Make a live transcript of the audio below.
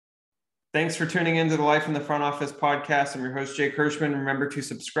Thanks for tuning into the Life in the Front Office podcast. I'm your host, Jay Kirschman. Remember to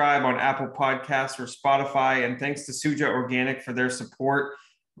subscribe on Apple Podcasts or Spotify. And thanks to Suja Organic for their support.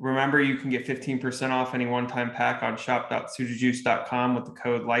 Remember, you can get 15% off any one-time pack on shop.sujajuice.com with the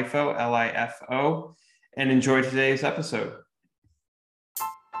code LIFO, L-I-F-O, and enjoy today's episode.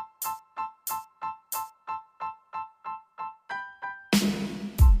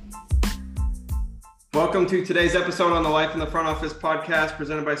 Welcome to today's episode on the Life in the Front Office podcast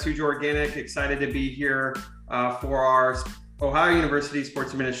presented by Suja Organic. Excited to be here for our Ohio University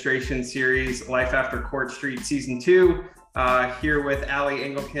Sports Administration series, Life After Court Street Season 2. Here with Ali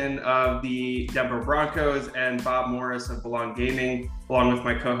Engelken of the Denver Broncos and Bob Morris of Belong Gaming, along with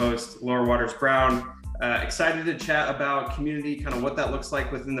my co-host Laura Waters-Brown. Excited to chat about community, kind of what that looks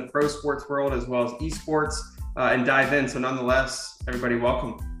like within the pro sports world as well as esports, and dive in. So nonetheless, everybody,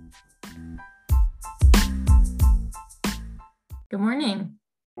 welcome. Good morning.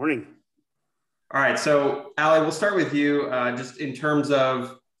 Morning. All right. So, Ali, we'll start with you just in terms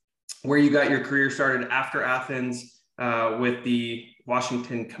of where you got your career started after Athens with the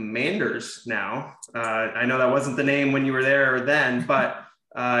Washington Commanders now. I know that wasn't the name when you were there then, but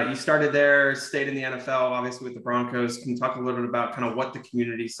you started there, stayed in the NFL, obviously with the Broncos. Can you talk a little bit about kind of what the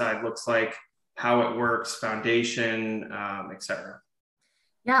community side looks like, how it works, foundation, et cetera?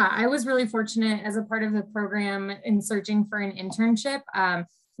 Yeah, I was really fortunate as a part of the program in searching for an internship.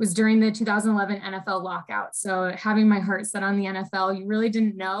 Was during the 2011 NFL lockout. So having my heart set on the NFL, you really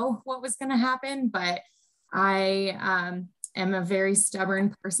didn't know what was going to happen, but I am a very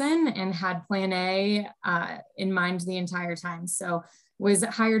stubborn person and had plan A in mind the entire time. So was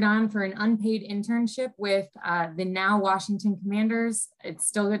hired on for an unpaid internship with the now Washington Commanders. It's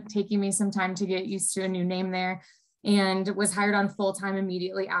still taking me some time to get used to a new name there. And was hired on full-time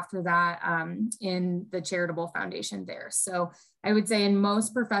immediately after that in the charitable foundation there. So I would say in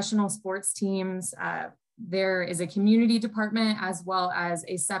most professional sports teams, there is a community department as well as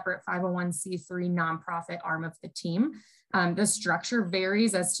a separate 501c3 nonprofit arm of the team. The structure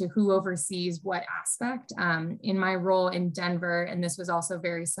varies as to who oversees what aspect. In my role in Denver, and this was also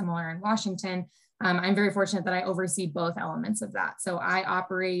very similar in Washington, I'm very fortunate that I oversee both elements of that. So I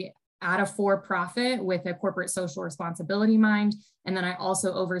operate at a for-profit with a corporate social responsibility mind. And then I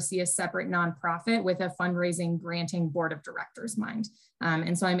also oversee a separate nonprofit with a fundraising granting board of directors mind.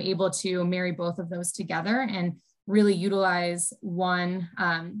 And so I'm able to marry both of those together and really utilize one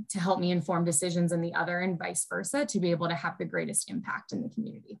to help me inform decisions and the other and vice versa to be able to have the greatest impact in the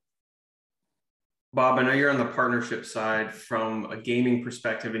community. Bob, I know you're on the partnership side from a gaming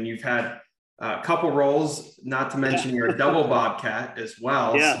perspective, and you've had a couple roles, not to mention you're a double Bobcat as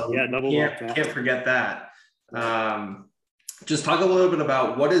well. Double Bobcat. Can't forget that. Just talk a little bit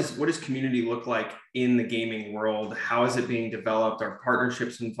about what does community look like in the gaming world? How is it being developed? Are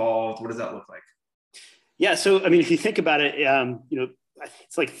partnerships involved? What does that look like? Yeah. So, I mean, if you think about it,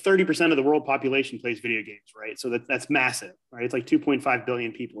 it's like 30% of the world population plays video games, right? So that's massive, right? It's like 2.5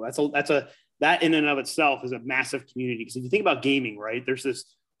 billion people. That in and of itself is a massive community. Because if you think about gaming, right, there's this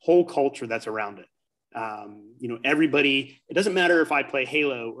whole culture that's around it. Everybody, it doesn't matter if I play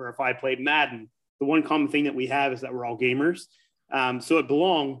Halo or if I play Madden, the one common thing that we have is that we're all gamers. So at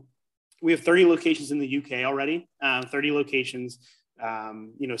Belong, we have 30 locations in the UK already, 30 locations,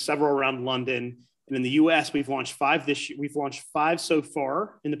 several around London. And in the US, we've launched 5 this year. We've launched 5 so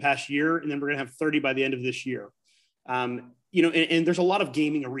far in the past year, and then we're gonna have 30 by the end of this year. And there's a lot of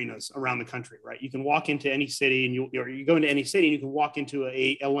gaming arenas around the country, right? You can walk into any city and you go into any city and you can walk into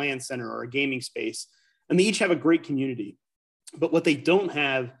a LAN center or a gaming space, and they each have a great community. But what they don't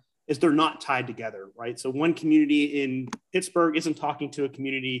have is they're not tied together, right? So one community in Pittsburgh isn't talking to a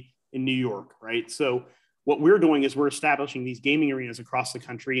community in New York, right? So what we're doing is we're establishing these gaming arenas across the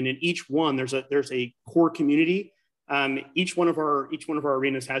country, and in each one there's a core community. Each one of our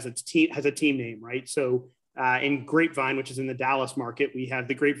arenas has a team name, right? So in Grapevine, which is in the Dallas market, we have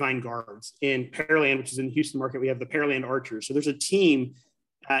the Grapevine Guards. In Pearland, which is in the Houston market, we have the Pearland Archers. So there's a team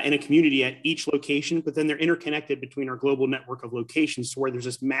and a community at each location, but then they're interconnected between our global network of locations to where there's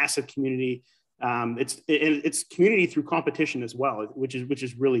this massive community. It's community through competition as well, which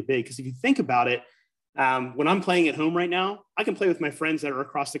is really big. Because if you think about it, when I'm playing at home right now, I can play with my friends that are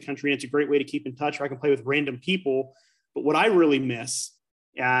across the country, and it's a great way to keep in touch, or I can play with random people. But what I really miss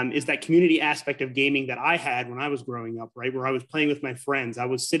is that community aspect of gaming that I had when I was growing up, right? Where I was playing with my friends. I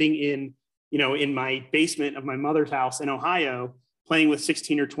was sitting in my basement of my mother's house in Ohio, playing with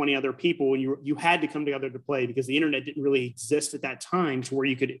 16 or 20 other people. And you had to come together to play because the internet didn't really exist at that time to where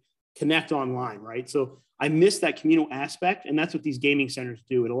you could connect online, right? So I miss that communal aspect. And that's what these gaming centers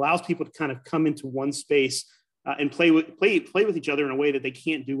do. It allows people to kind of come into one space and play with each other in a way that they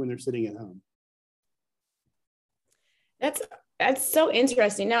can't do when they're sitting at home. That's so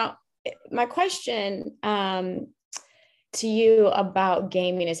interesting. Now, my question to you about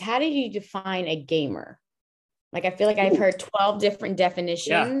gaming is, how do you define a gamer? Like, I feel like I've heard 12 different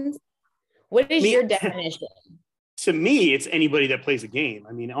definitions. Yeah. What is your definition? To me, it's anybody that plays a game.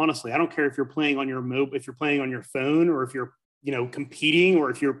 I mean, honestly, I don't care if you're playing on your if you're playing on your phone, or if you're, competing, or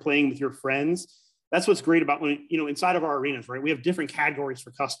if you're playing with your friends. That's what's great about when, inside of our arenas, right? We have different categories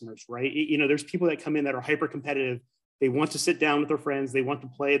for customers, right? There's people that come in that are hyper competitive. They want to sit down with their friends. They want to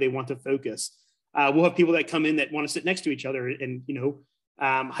play. They want to focus. We'll have people that come in that want to sit next to each other and,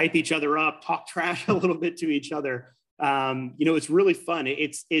 hype each other up, talk trash a little bit to each other. It's really fun.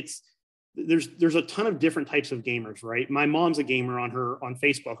 There's a ton of different types of gamers, right? My mom's a gamer on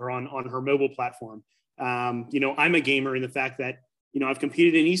Facebook or on her mobile platform. I'm a gamer in the fact that, I've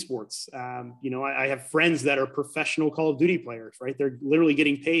competed in esports. I have friends that are professional Call of Duty players, right? They're literally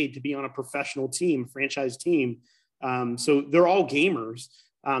getting paid to be on a professional team, franchise team. So they're all gamers.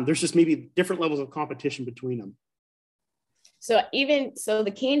 There's just maybe different levels of competition between them. So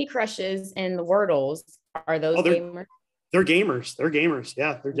the Candy Crushes and the Wordles, are those gamers? They're gamers. They're gamers.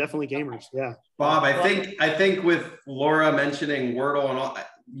 Yeah, they're definitely gamers. Yeah. Bob, I think with Laura mentioning Wordle and all,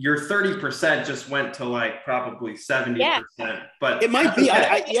 your 30% just went to like probably 70%. Yeah. But it might be.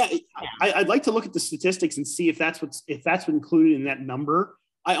 I'd like to look at the statistics and see if that's what's included in that number.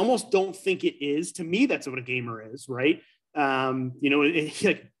 I almost don't think it is. To me, that's what a gamer is, right?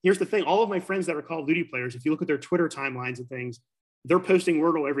 Here's the thing. All of my friends that are Call of Duty players, if you look at their Twitter timelines and things, they're posting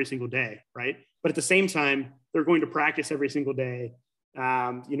Wordle every single day, right? But at the same time, they're going to practice every single day.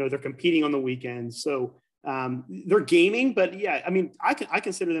 They're competing on the weekends. So they're gaming, but yeah, I mean, I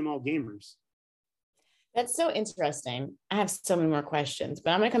consider them all gamers. That's so interesting. I have so many more questions,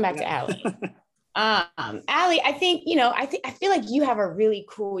 but I'm going to come back to Allie. Allie, I feel like you have a really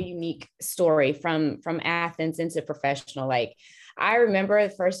cool, unique story from Athens into professional. Like, I remember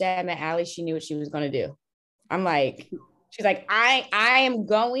the first day I met Allie, she knew what she was going to do. She's like, I am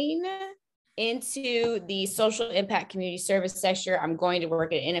going into the social impact community service sector. I'm going to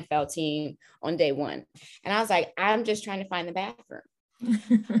work at an NFL team on day one. And I was like, I'm just trying to find the bathroom.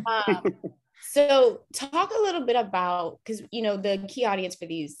 So talk a little bit about, because, the key audience for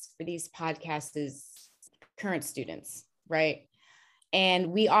these podcasts is current students, right?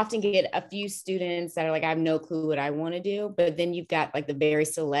 And we often get a few students that are like, I have no clue what I want to do. But then you've got like the very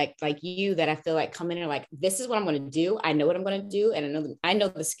select, like you, that I feel like come in and are like, this is what I'm going to do. I know what I'm going to do. And I know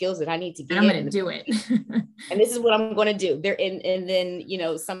the skills that I need to get. And I'm going to do it. And this is what I'm going to do. And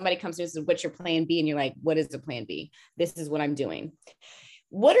then, somebody comes to us and what's your plan B? And you're like, what is the plan B? This is what I'm doing.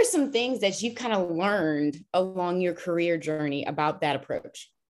 What are some things that you've kind of learned along your career journey about that approach?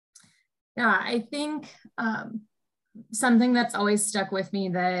 Yeah, I think something that's always stuck with me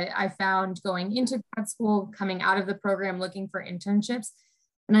that I found going into grad school, coming out of the program, looking for internships,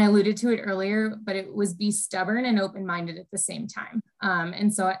 and I alluded to it earlier, but it was be stubborn and open-minded at the same time.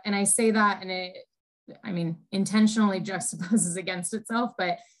 And I say that, and it, intentionally juxtaposes against itself,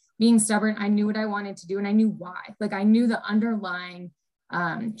 but being stubborn, I knew what I wanted to do and I knew why. Like, I knew the underlying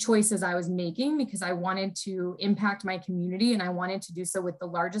choices I was making because I wanted to impact my community, and I wanted to do so with the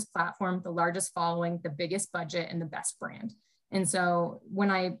largest platform, the largest following, the biggest budget, and the best brand. And so when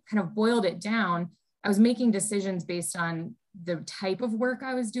I kind of boiled it down, I was making decisions based on the type of work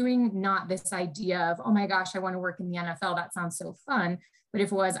I was doing, not this idea of, oh my gosh, I want to work in the NFL. That sounds so fun. But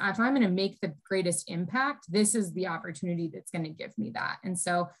if I'm going to make the greatest impact, this is the opportunity that's going to give me that. And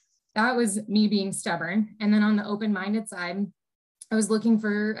so that was me being stubborn. And then on the open-minded side, I was looking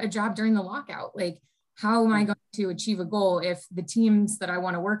for a job during the lockout. Like, how am I going to achieve a goal if the teams that I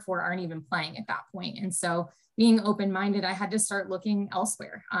want to work for aren't even playing at that point? And so being open-minded, I had to start looking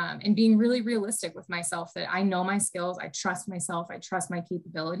elsewhere and being really realistic with myself that I know my skills, I trust myself, I trust my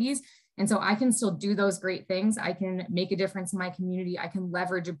capabilities. And so I can still do those great things. I can make a difference in my community. I can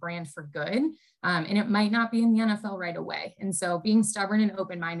leverage a brand for good. And it might not be in the NFL right away. And so being stubborn and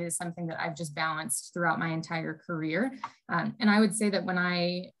open-minded is something that I've just balanced throughout my entire career. And I would say that when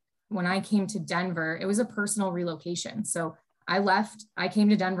I came to Denver, it was a personal relocation. So I came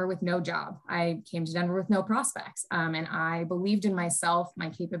to Denver with no job. I came to Denver with no prospects. And I believed in myself, my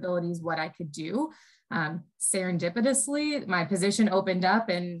capabilities, what I could do. Serendipitously, my position opened up,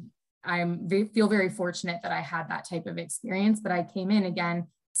 and I feel very fortunate that I had that type of experience. But I came in, again,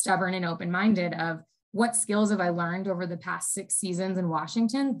 stubborn and open-minded of what skills have I learned over the past 6 seasons in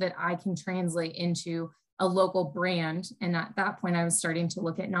Washington that I can translate into a local brand. And at that point, I was starting to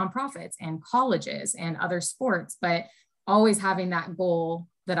look at nonprofits and colleges and other sports, but always having that goal,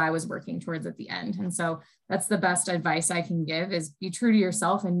 that I was working towards at the end. And so that's the best advice I can give, is be true to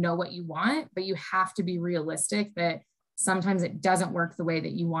yourself and know what you want, but you have to be realistic that sometimes it doesn't work the way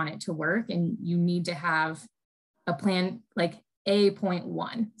that you want it to work. And you need to have a plan, like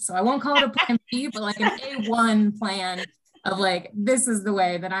A.1. So I won't call it a plan B, but like an A1 plan of like, this is the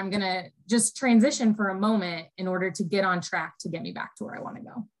way that I'm going to just transition for a moment in order to get on track to get me back to where I want to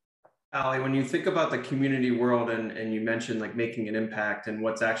go. Allie, when you think about the community world and you mentioned like making an impact and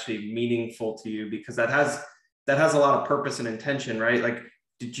what's actually meaningful to you, because that has a lot of purpose and intention, right? Like,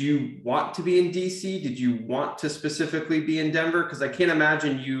 did you want to be in DC? Did you want to specifically be in Denver? Because I can't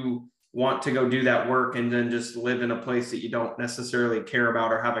imagine you want to go do that work and then just live in a place that you don't necessarily care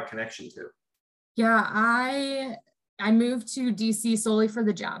about or have a connection to. Yeah, I moved to DC solely for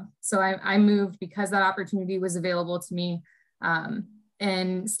the job. So I moved because that opportunity was available to me,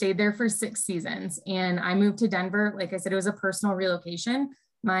 and stayed there for 6 seasons. And I moved to Denver. Like I said, it was a personal relocation.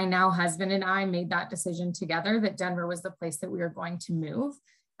 My now husband and I made that decision together that Denver was the place that we were going to move.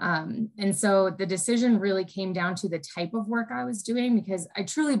 And so the decision really came down to the type of work I was doing, because I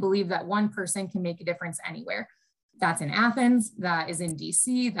truly believe that one person can make a difference anywhere. That's in Athens, that is in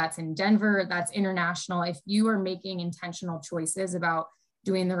DC, that's in Denver, that's international. If you are making intentional choices about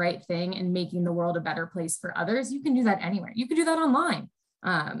doing the right thing and making the world a better place for others, you can do that anywhere. You can do that online.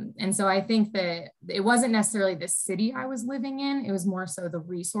 And so I think that it wasn't necessarily the city I was living in, it was more so the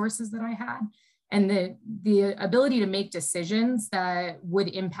resources that I had and the ability to make decisions that would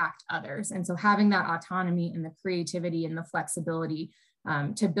impact others. And so having that autonomy and the creativity and the flexibility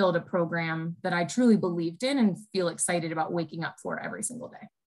to build a program that I truly believed in and feel excited about waking up for every single day.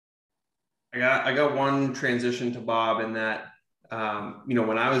 I got one transition to Bob in that,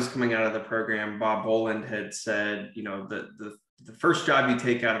 when I was coming out of the program, Bob Boland had said, the first job you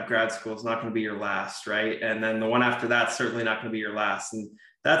take out of grad school is not going to be your last, right? And then the one after that's certainly not going to be your last. And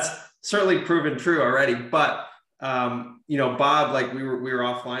that's certainly proven true already. But, Bob, like we were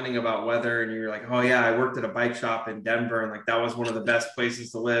offlining about weather and you were like, oh yeah, I worked at a bike shop in Denver. And like, that was one of the best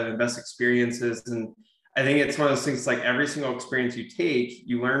places to live and best experiences. And I think it's one of those things, like every single experience you take,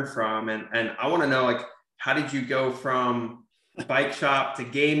 you learn from. And I want to know, like, how did you go from bike shop to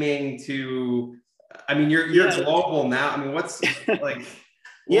gaming to, I mean, you're global now. I mean, what's like,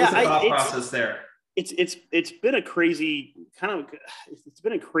 what's the thought process there? It's been a crazy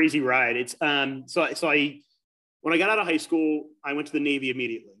ride. It's when I got out of high school, I went to the Navy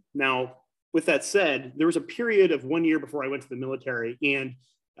immediately. Now, with that said, there was a period of 1 year before I went to the military, and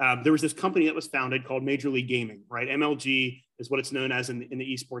there was this company that was founded called Major League Gaming, right? MLG is what it's known as in the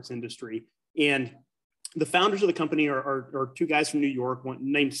esports industry. And the founders of the company are 2 guys from New York, one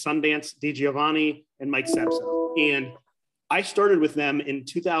named Sundance DiGiovanni and Mike Sepso. And I started with them in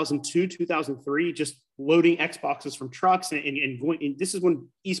 2002, 2003, just loading Xboxes from trucks and going. And this is when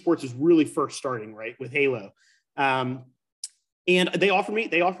esports is really first starting, right, with Halo. And they offered me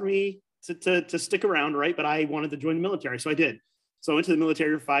to stick around, right? But I wanted to join the military, so I did. So I went to the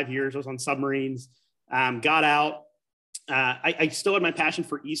military for 5 years. I was on submarines, got out. I still had my passion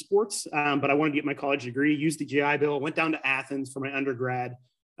for esports, but I wanted to get my college degree, used the GI Bill, went down to Athens for my undergrad.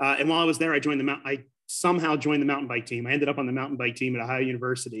 And while I was there, I somehow joined the mountain bike team. I ended up on the mountain bike team at Ohio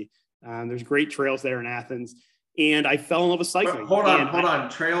University. There's great trails there in Athens. And I fell in love with cycling. Hold on.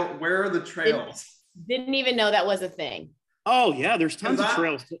 Trail, where are the trails? Didn't even know that was a thing. Oh yeah, there's tons of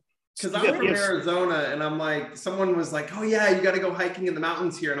trails. Because I'm from Arizona and I'm like, someone was like, oh yeah, you got to go hiking in the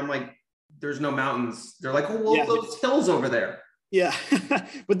mountains here. And I'm like, there's no mountains. They're like, oh, well, yeah, those hills over there. Yeah.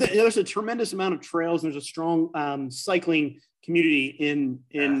 But there's a tremendous amount of trails. And there's a strong cycling community in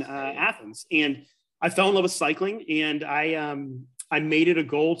Athens. And I fell in love with cycling, and I made it a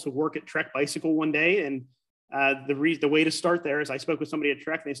goal to work at Trek Bicycle one day. And the way to start there is I spoke with somebody at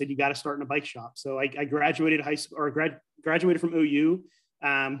Trek, and they said, you got to start in a bike shop. So I graduated high school, or graduated from OU,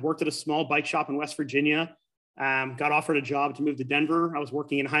 worked at a small bike shop in West Virginia, got offered a job to move to Denver. I was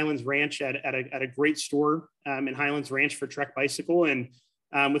working in Highlands Ranch at a great store in Highlands Ranch for Trek Bicycle. And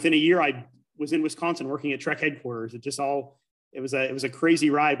within a year, I was in Wisconsin working at Trek headquarters. It was a crazy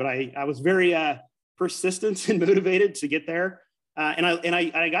ride, but I was very persistent and motivated to get there. And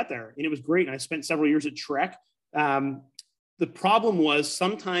I got there, and it was great. And I spent several years at Trek. The problem was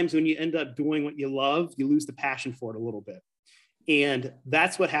sometimes when you end up doing what you love, you lose the passion for it a little bit. And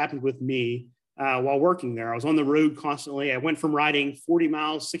that's what happened with me while working there. I was on the road constantly. I went from riding 40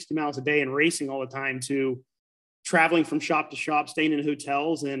 miles, 60 miles a day and racing all the time to traveling from shop to shop, staying in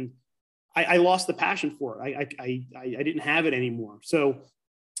hotels. And I lost the passion for it. I didn't have it anymore. So,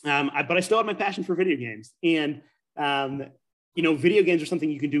 but I still had my passion for video games. And, video games are something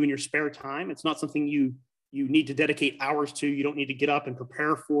you can do in your spare time. It's not something you you need to dedicate hours to. You don't need to get up and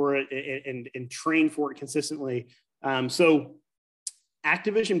prepare for it and train for it consistently. So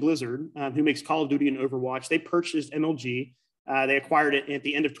Activision Blizzard, who makes Call of Duty and Overwatch, they purchased MLG. They acquired it at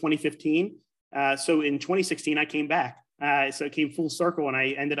the end of 2015. So in 2016, I came back. So it came full circle, and I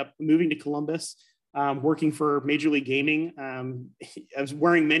ended up moving to Columbus, working for Major League Gaming. I was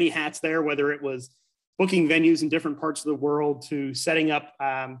wearing many hats there, whether it was booking venues in different parts of the world to setting up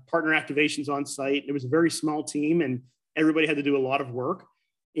partner activations on site. It was a very small team, and everybody had to do a lot of work.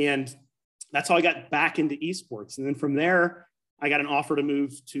 And that's how I got back into esports. And then from there, I got an offer to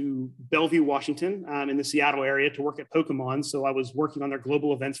move to Bellevue, Washington, in the Seattle area to work at Pokemon. So I was working on their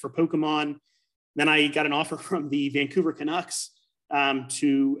global events for Pokemon. Then I got an offer from the Vancouver Canucks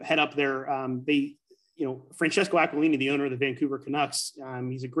to head up their, Francesco Aquilini, the owner of the Vancouver Canucks,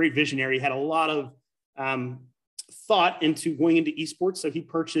 he's a great visionary, had a lot of thought into going into esports. So he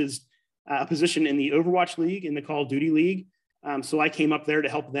purchased a position in the Overwatch League, in the Call of Duty League. So I came up there to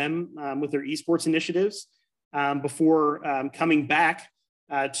help them with their esports initiatives before coming back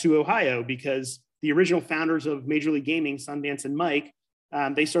to Ohio, because the original founders of Major League Gaming, Sundance and Mike,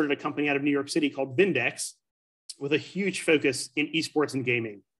 they started a company out of New York City called Vindex with a huge focus in esports and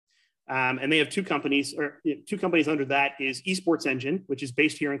gaming. And they have two companies under that is Esports Engine, which is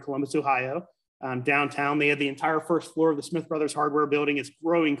based here in Columbus, Ohio, downtown. They have the entire first floor of the Smith Brothers hardware building. It's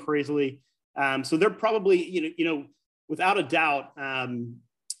growing crazily. So they're probably, without a doubt,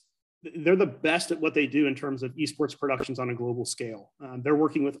 they're the best at what they do in terms of esports productions on a global scale. They're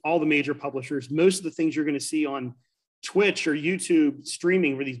working with all the major publishers. Most of the things you're going to see on Twitch or YouTube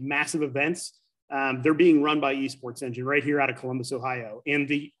streaming for these massive events, they're being run by Esports Engine right here out of Columbus, Ohio. And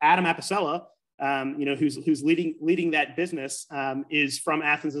the Adam Apicella, who's leading that business, is from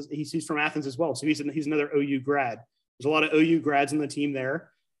Athens. He's from Athens as well. So he's another OU grad. There's a lot of OU grads in the team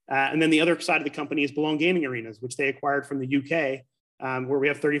there. And then the other side of the company is Belong Gaming Arenas, which they acquired from the UK, where we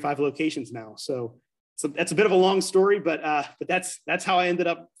have 35 locations now. So that's a bit of a long story, but that's how I ended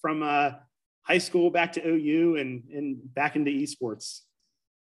up from high school back to OU and back into esports.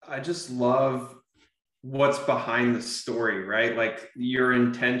 I just love what's behind the story, right? Like your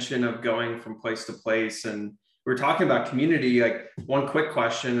intention of going from place to place. And we're talking about community, like one quick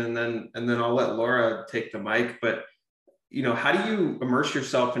question, and then I'll let Laura take the mic. But, how do you immerse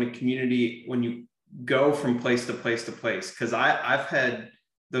yourself in a community when you go from place to place to place? Because I've had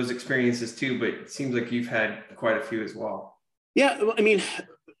those experiences too, but it seems like you've had quite a few as well. Yeah, I mean,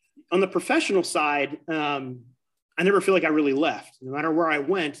 on the professional side, I never feel like I really left. No matter where I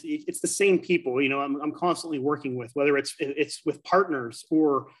went, it's the same people. I'm constantly working with, whether it's with partners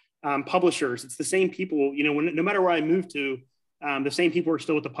or publishers. It's the same people. No matter where I move to, the same people are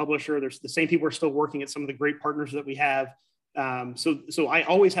still with the publisher. There's the same people are still working at some of the great partners that we have. So I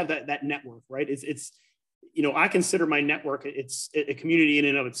always have that network, right? It's I consider my network, it's a community in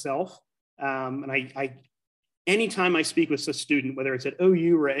and of itself. And I anytime I speak with a student, whether it's at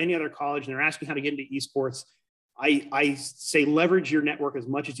OU or at any other college, and they're asking how to get into esports, I say leverage your network as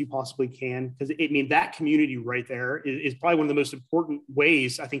much as you possibly can, because that community right there is probably one of the most important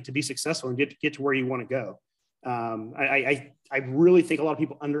ways, I think, to be successful and get to where you want to go. I really think a lot of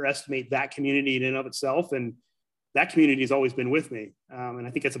people underestimate that community in and of itself, and that community has always been with me. And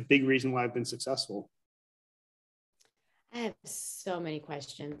I think that's a big reason why I've been successful. I have so many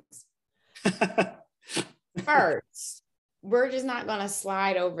questions. First, we're just not going to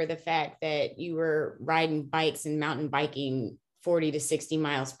slide over the fact that you were riding bikes and mountain biking 40 to 60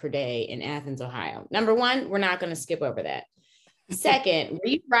 miles per day in Athens, Ohio. Number one, we're not going to skip over that. Second, were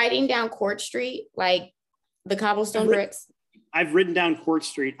you riding down Court Street, like the cobblestone bricks? I've ridden down Court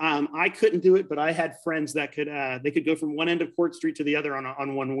Street. I couldn't do it, but I had friends that could go from one end of Court Street to the other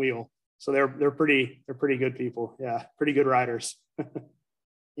on one wheel. So they're pretty good people. Yeah, pretty good riders.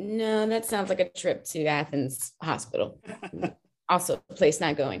 No, that sounds like a trip to Athens Hospital. Also a place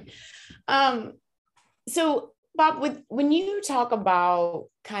not going. So Bob, when you talk about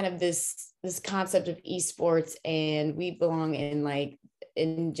kind of this concept of esports, and we belong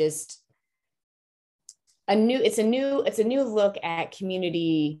in just it's a new look at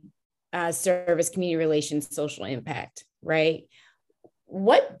community service, community relations, social impact, right?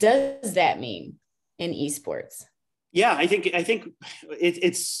 What does that mean in esports? Yeah, I think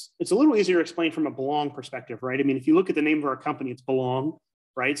it's a little easier to explain from a Belong perspective, right? I mean, if you look at the name of our company, it's Belong,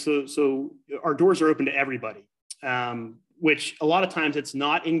 right? So our doors are open to everybody, which a lot of times it's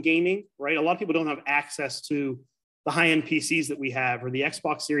not in gaming, right? A lot of people don't have access to the high-end PCs that we have, or the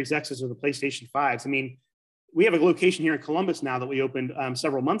Xbox Series X's or the PlayStation 5s. I mean, we have a location here in Columbus now that we opened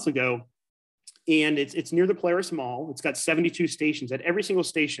several months ago, and it's near the Polaris Mall. It's got 72 stations. At every single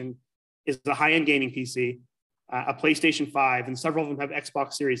station is a high-end gaming PC. a PlayStation 5, and several of them have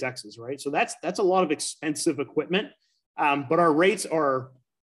Xbox Series X's, right? So that's a lot of expensive equipment, but our rates are,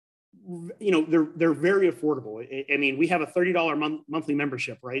 they're very affordable. I mean, we have a $30 monthly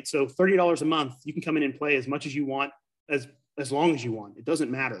membership, right? So $30 a month, you can come in and play as much as you want, as long as you want. It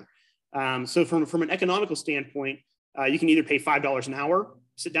doesn't matter. So from an economical standpoint, you can either pay $5 an hour,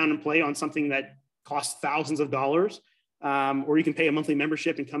 sit down and play on something that costs thousands of dollars, or you can pay a monthly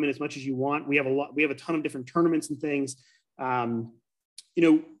membership and come in as much as you want. We have a ton of different tournaments and things.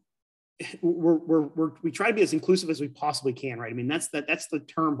 We try to be as inclusive as we possibly can, right? I mean, that's the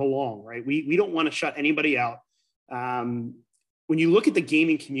term belong, right? We don't want to shut anybody out. When you look at the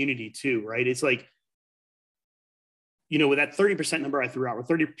gaming community too, right? It's like, with that 30% number I threw out, where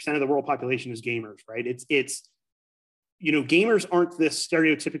 30% of the world population is gamers, right? It's gamers aren't this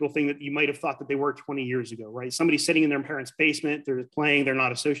stereotypical thing that you might have thought that they were 20 years ago, right? Somebody sitting in their parents' basement, they're playing, they're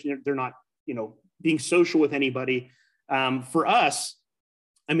not associated, they're not, being social with anybody. For us,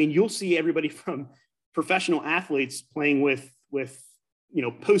 I mean, you'll see everybody from professional athletes playing with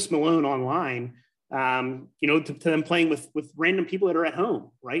Post Malone online, to them playing with random people that are at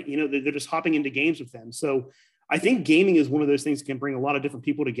home, right? They're just hopping into games with them. So I think gaming is one of those things that can bring a lot of different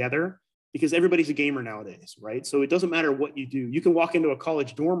people together, because everybody's a gamer nowadays, right? So it doesn't matter what you do. You can walk into a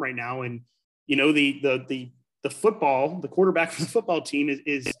college dorm right now and, the quarterback for the football team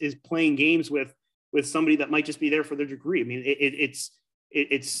is playing games with somebody that might just be there for their degree. I mean,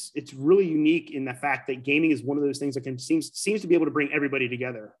 it's really unique in the fact that gaming is one of those things that seems to be able to bring everybody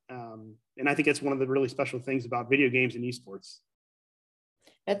together. And I think that's one of the really special things about video games and esports.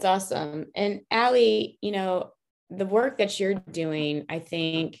 That's awesome. And Allie, the work that you're doing, I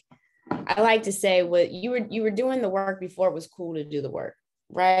think I like to say what you were doing the work before it was cool to do the work,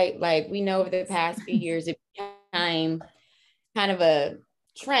 right? Like, we know over the past few years, it became kind of a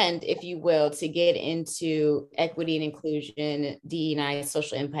trend, if you will, to get into equity and inclusion, DE&I,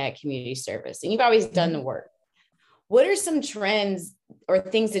 social impact, community service. And you've always done the work. What are some trends or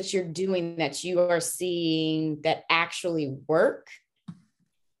things that you're doing that you are seeing that actually work?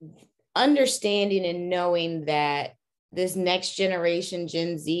 Understanding and knowing that this next generation,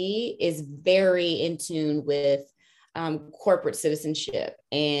 Gen Z, is very in tune with corporate citizenship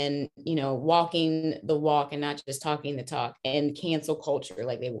and, walking the walk and not just talking the talk, and cancel culture.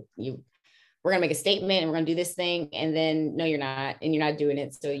 Like we're going to make a statement and we're going to do this thing. And then, no, you're not, and you're not doing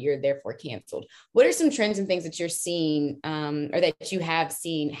it. So you're therefore canceled. What are some trends and things that you're seeing or that you have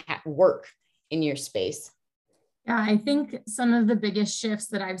seen work in your space? Yeah, I think some of the biggest shifts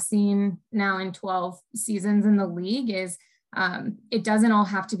that I've seen now in 12 seasons in the league is it doesn't all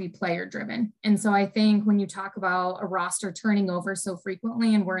have to be player driven. And so I think when you talk about a roster turning over so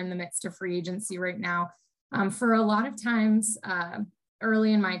frequently, and we're in the midst of free agency right now, for a lot of times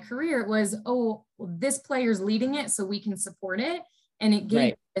early in my career, it was, this player's leading it, so we can support it. And it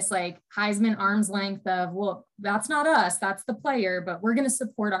gave this like Heisman arm's length of, well, that's not us, that's the player, but we're going to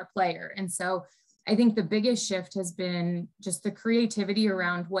support our player. And so I think the biggest shift has been just the creativity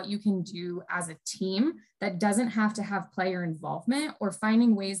around what you can do as a team that doesn't have to have player involvement, or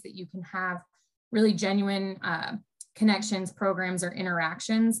finding ways that you can have really genuine connections, programs, or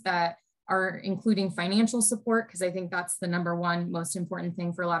interactions that are including financial support. Because I think that's the number one most important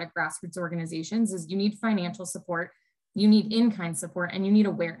thing for a lot of grassroots organizations is you need financial support, you need in-kind support, and you need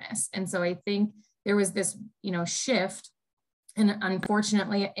awareness. And so I think there was this, shift. And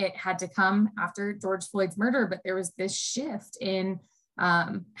unfortunately, it had to come after George Floyd's murder, but there was this shift in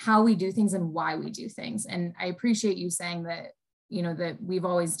how we do things and why we do things. And I appreciate you saying that, that we've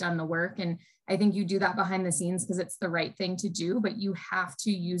always done the work. And I think you do that behind the scenes because it's the right thing to do, but you have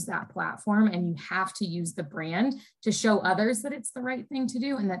to use that platform and you have to use the brand to show others that it's the right thing to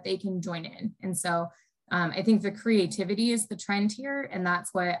do and that they can join in. And so I think the creativity is the trend here. And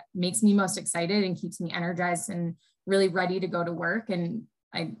that's what makes me most excited and keeps me energized and really ready to go to work. And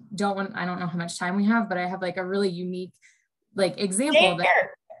I don't know how much time we have, but I have like a really unique example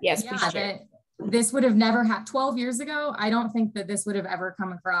that this would have never had 12 years ago. I don't think that this would have ever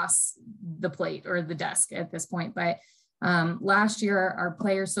come across the plate or the desk at this point. But last year, our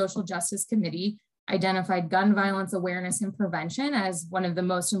Player Social Justice Committee identified gun violence awareness and prevention as one of the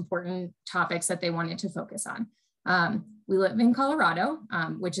most important topics that they wanted to focus on. We live in Colorado,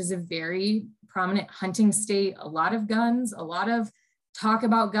 which is a very prominent hunting state, a lot of guns, a lot of talk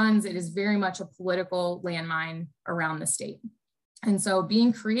about guns. It is very much a political landmine around the state. And so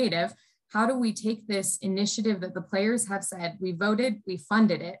being creative, how do we take this initiative that the players have said, we voted, we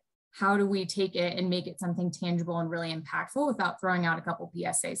funded it, how do we take it and make it something tangible and really impactful without throwing out a couple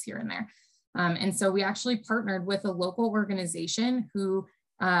PSAs here and there? And so we actually partnered with a local organization who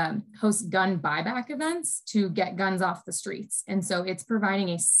host gun buyback events to get guns off the streets. And so it's providing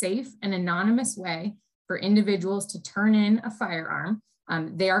a safe and anonymous way for individuals to turn in a firearm.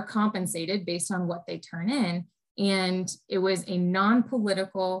 They are compensated based on what they turn in. And it was a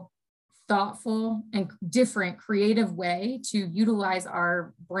non-political, thoughtful, and different creative way to utilize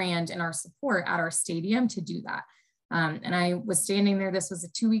our brand and our support at our stadium to do that. And I was standing there, this was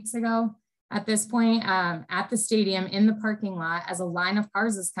 2 weeks ago at this point, at the stadium in the parking lot as a line of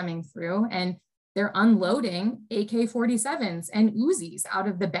cars is coming through, and they're unloading AK-47s and Uzis out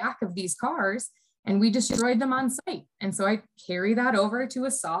of the back of these cars, and we destroyed them on site. And so I carry that over to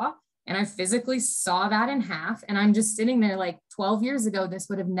a saw, and I physically saw that in half, and I'm just sitting there like 12 years ago, this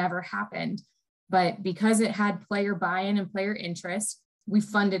would have never happened. But because it had player buy-in and player interest, we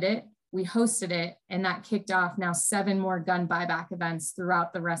funded it, we hosted it, and that kicked off now 7 more gun buyback events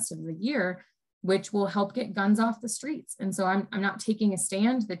throughout the rest of the year, which will help get guns off the streets. And so I'm not taking a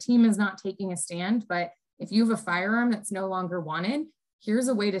stand. The team is not taking a stand, but if you have a firearm that's no longer wanted, here's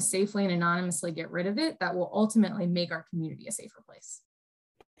a way to safely and anonymously get rid of it that will ultimately make our community a safer place.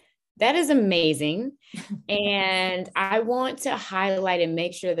 That is amazing. And I want to highlight and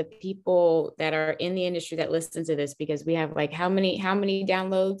make sure the people that are in the industry that listen to this, because we have like how many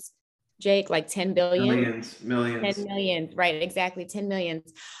downloads, Jake? Like 10 billion? Millions. 10 million, right? Exactly. 10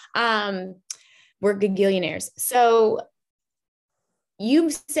 millions. We're gagillionaires. So you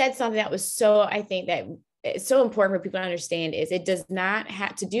said something that was I think that it's so important for people to understand is it does not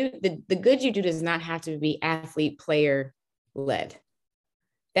have to do, the good you do does not have to be athlete player led.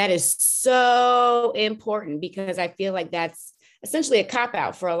 That is so important because I feel like that's essentially a cop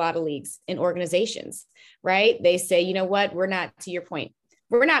out for a lot of leagues and organizations, right? They say, you know what, we're not, to your point,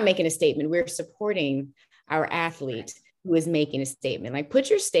 we're not making a statement. We're supporting our athlete who is making a statement. Like, put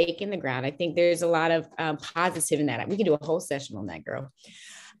your stake in the ground. I think there's a lot of positive in that. We can do a whole session on that, girl.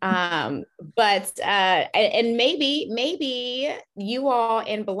 And maybe you all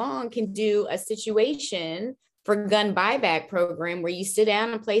and Belong can do a situation for gun buyback program where you sit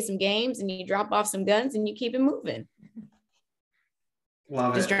down and play some games and you drop off some guns and you keep it moving.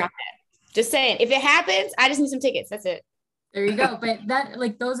 Love Just it. drop that. Just saying, if it happens, I just need some tickets. That's it. There you go. But that,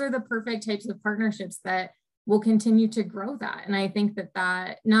 like, those are the perfect types of partnerships that will continue to grow that. And I think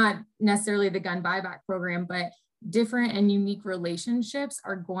that not necessarily the gun buyback program, but different and unique relationships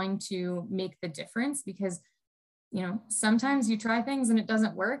are going to make the difference because, you know, sometimes you try things and it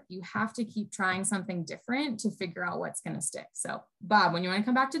doesn't work. You have to keep trying something different to figure out what's going to stick. So Bob, when you want to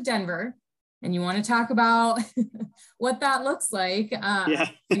come back to Denver and you want to talk about what that looks like,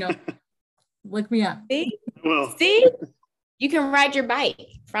 you know, look me up. See, you can ride your bike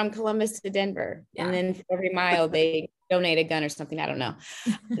from Columbus to Denver, and then for every mile they donate a gun or something. I don't know.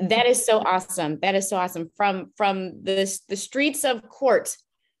 That is so awesome. That is so awesome. From the streets of Court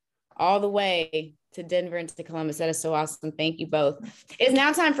all the way to Denver and to Columbus. That is so awesome. Thank you both. It's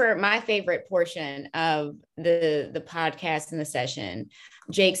now time for my favorite portion of the podcast and the session.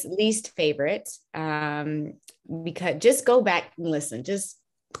 Jake's least favorite, because just go back and listen. Just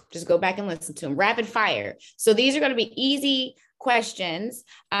go back and listen to him. Rapid fire. So these are going to be easy questions.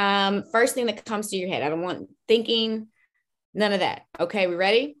 First thing that comes to your head. I don't want thinking, none of that. Okay, we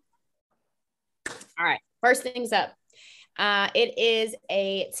ready? All right. First things up. It is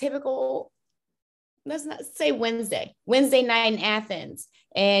a typical, let's not say Wednesday night in Athens,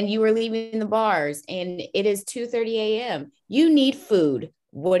 and you are leaving the bars and it is 2:30 a.m. You need food.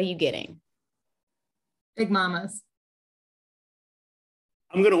 What are you getting? Big Mamas.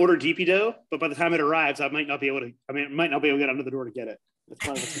 I'm going to order DP dough, but by the time it arrives, I might not be able to get under the door to get it.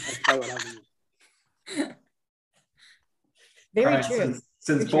 That's probably what I'm Very true.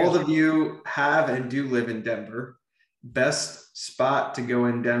 Since both of you have and do live in Denver, best spot to go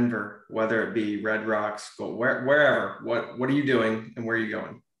in Denver, whether it be Red Rocks, wherever, what are you doing and where are you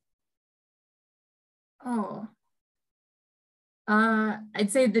going? Oh,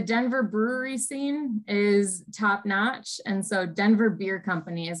 I'd say the Denver brewery scene is top notch. And so Denver Beer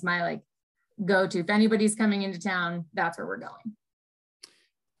Company is my like go-to. If anybody's coming into town, that's where we're going.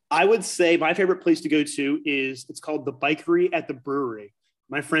 I would say my favorite place to go to it's called the Bikery at the Brewery.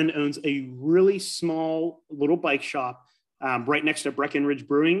 My friend owns a really small little bike shop right next to Breckenridge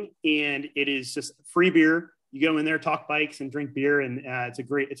Brewing, and it is just free beer. You go in there, talk bikes, and drink beer, and it's a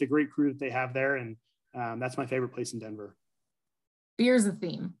great crew that they have there, and that's my favorite place in Denver. Beer's a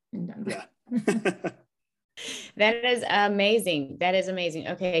theme in Denver. Yeah. That is amazing. That is amazing.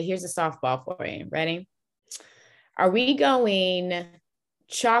 Okay, here's a softball for you. Ready? Are we going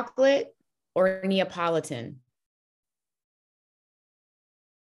chocolate or Neapolitan?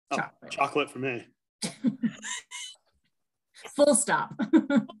 Chocolate for me. Full stop.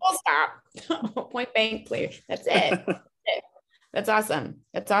 Full stop. Point blank clear. That's it. That's awesome.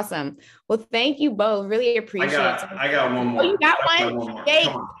 That's awesome. Well, thank you both. Really appreciate it. I got one more. Oh, you got one? Jake,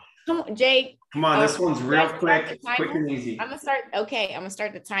 come on, Jake. Come on, this one's real quick and easy. I'm gonna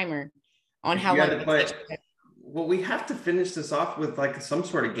start the timer on how long. Well, we have to finish this off with like some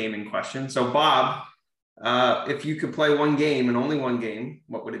sort of gaming question. So Bob, if you could play one game and only one game,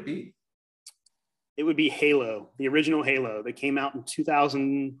 what would it be? It would be Halo, the original Halo that came out in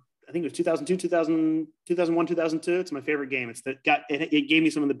 2000. I think it was 2002, 2001, 2002. It's my favorite game. It gave me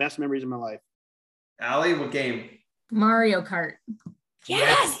some of the best memories of my life. Allie, what game? Mario Kart.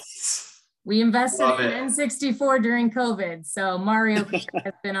 Yes. We invested in N64 during COVID, so Mario Kart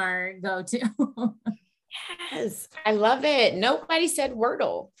has been our go-to. Yes, I love it. Nobody said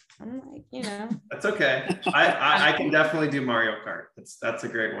Wordle. I'm like, That's okay. I can definitely do Mario Kart. That's a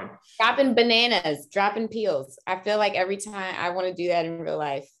great one. Dropping bananas, dropping peels. I feel like every time I want to do that in real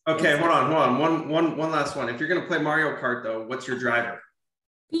life. Okay, hold on. One last one. If you're gonna play Mario Kart though, what's your driver?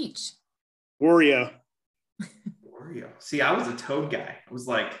 Peach. Wario. See, I was a Toad guy. I was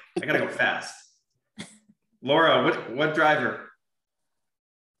like, I gotta go fast. Laura, what driver?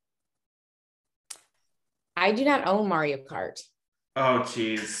 I do not own Mario Kart. Oh,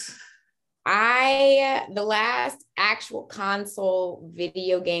 geez. The last actual console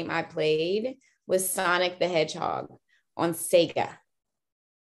video game I played was Sonic the Hedgehog on Sega.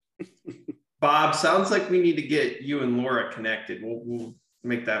 Bob, sounds like we need to get you and Laura connected. We'll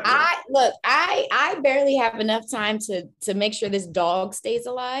make that work. I barely have enough time to make sure this dog stays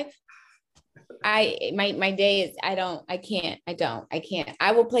alive. My day is, I can't.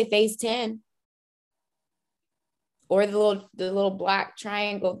 I will play Phase 10. Or the little black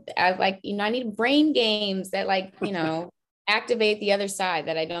triangle. I need brain games that activate the other side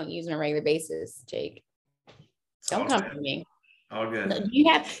that I don't use on a regular basis, Jake. Don't come for me. All good.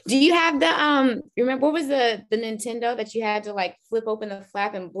 Do you have the remember what was the Nintendo that you had to flip open the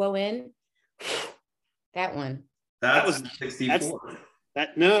flap and blow in? That one. That was 64.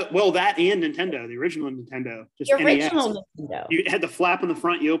 That and Nintendo, the original Nintendo. The original Nintendo. You had the flap in the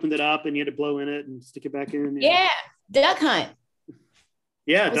front, you opened it up and you had to blow in it and stick it back in. Yeah. Duck Hunt.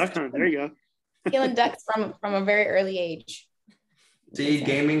 Yeah, Duck Hunt. There you go. Killing ducks from a very early age. See,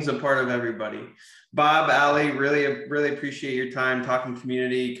 gaming's a part of everybody. Bob, Allie, really appreciate your time talking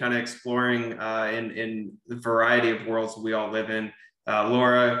community, kind of exploring in the variety of worlds we all live in.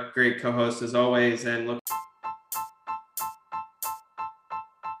 Laura, great co-host as always, and look.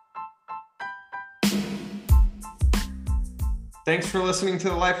 Thanks for listening to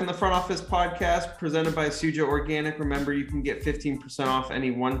the Life in the Front Office podcast presented by Suja Organic. Remember, you can get 15% off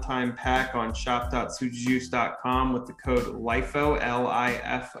any one-time pack on shop.sujajuice.com with the code LIFO,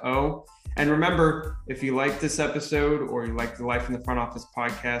 L-I-F-O. And remember, if you like this episode or you like the Life in the Front Office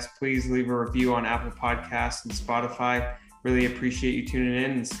podcast, please leave a review on Apple Podcasts and Spotify. Really appreciate you tuning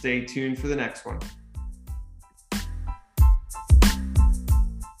in and stay tuned for the next one.